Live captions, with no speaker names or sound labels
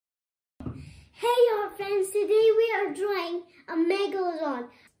Hey y'all friends, today we are drawing a Megalodon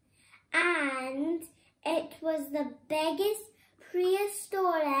and it was the biggest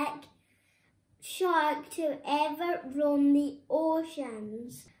prehistoric shark to ever roam the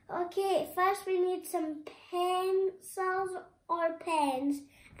oceans. Okay, first we need some pencils or pens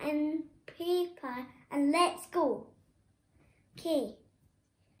and paper and let's go. Okay,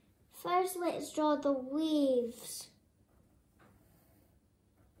 first let's draw the waves.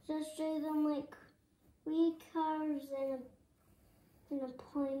 Just draw them like wee curves and a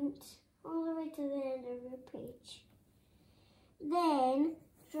point all the way to the end of your page. Then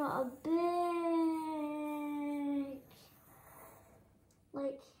draw a big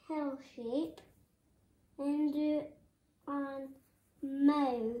like hill shape and do a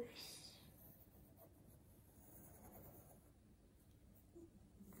mouse.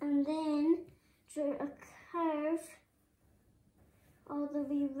 And then draw a curve all the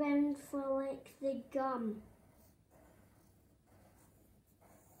way round for like the gum.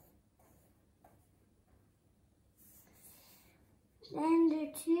 Then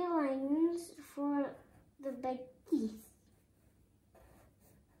do two lines for the big teeth.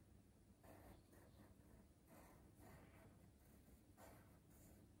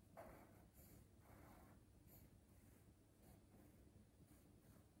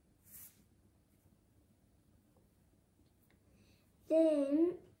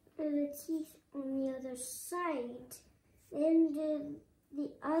 Then do the teeth on the other side. Then do the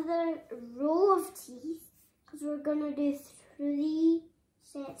other row of teeth because we're going to do 3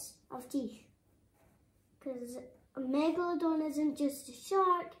 sets of teeth. Because a Megalodon isn't just a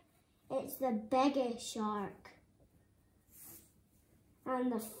shark, it's the biggest shark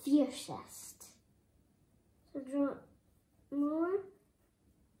and the fiercest. So draw more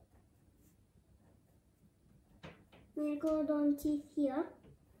Megalodon teeth here,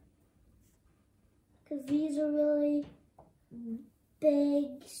 because these are really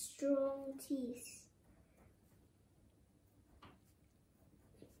big, strong teeth.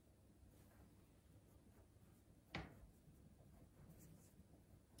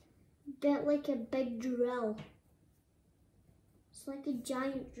 Bit like a big drill. It's like a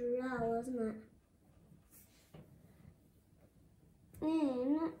giant drill, isn't it?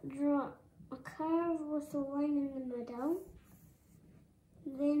 Then draw a curve with a line in the middle.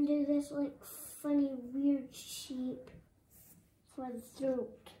 Then do this like funny weird shape for the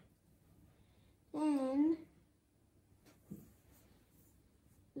throat. Then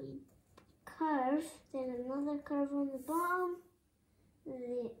curve, then another curve on the bottom,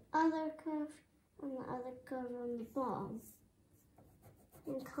 the other curve and the other curve on the bottom.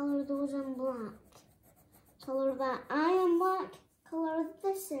 And colour those in black. Colour that eye in black, colour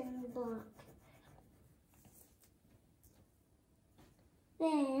this in black.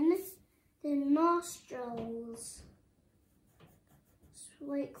 Then the nostrils, it's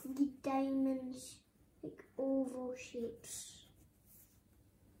like the diamonds, like oval shapes.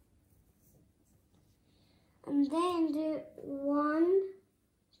 And then do 1,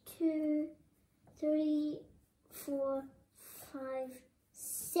 2, 3, 4, 5,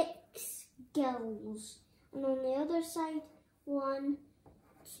 6 gills. And on the other side, 1,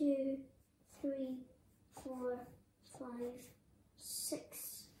 2, 3, 4, 5,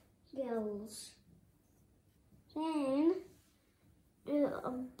 6 gills. Then do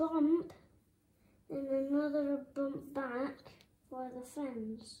a bump and another bump back for the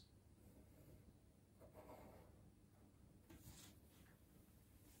fins.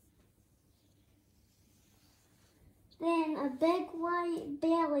 Then a big white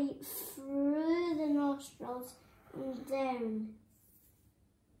belly through the nostrils and down.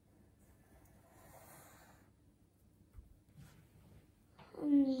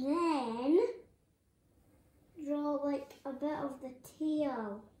 And then draw like a bit of the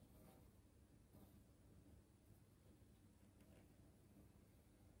tail.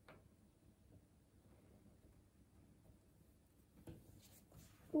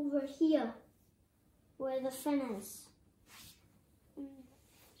 Over here, where the fin is.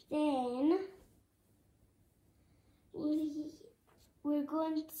 Then we're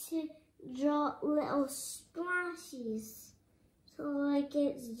going to draw little splashes. So like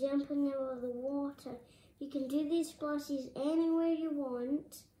it's jumping out of the water. You can do these splashes anywhere you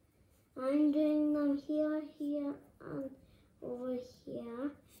want. I'm doing them here, here, and over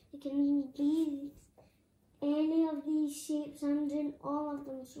here. You can be any of these shapes. I'm doing all of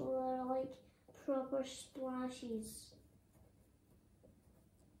them so they're like proper splashes.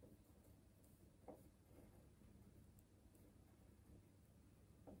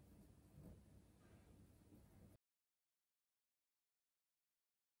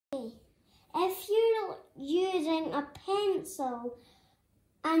 If you're using a pencil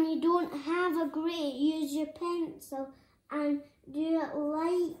and you don't have a grey, use your pencil and do it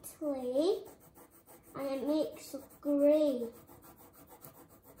lightly and it makes a grey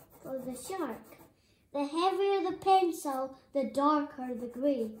for the shark. The heavier the pencil, the darker the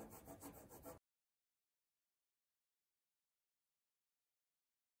grey.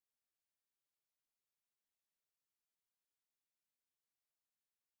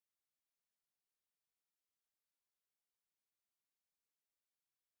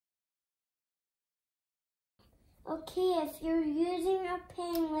 Okay, if you're using a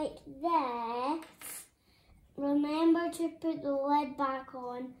pen like this, remember to put the lid back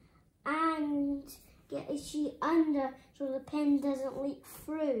on and get a sheet under so the pen doesn't leak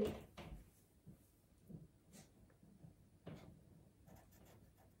through.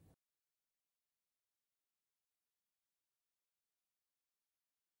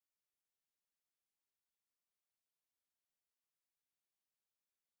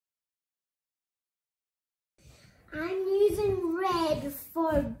 I'm using red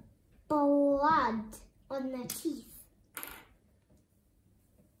for blood on the teeth.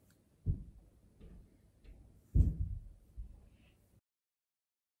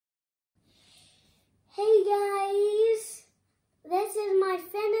 Hey guys, this is my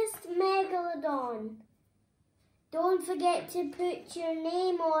finished Megalodon. Don't forget to put your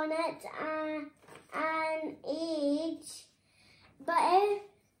name on it and age. But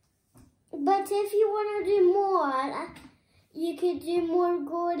if you want to do more, you could do more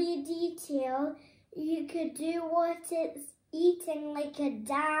gory detail. You could do what it's eating, like a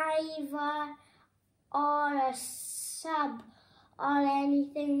diver or a sub or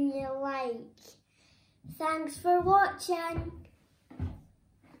anything you like. Thanks for watching.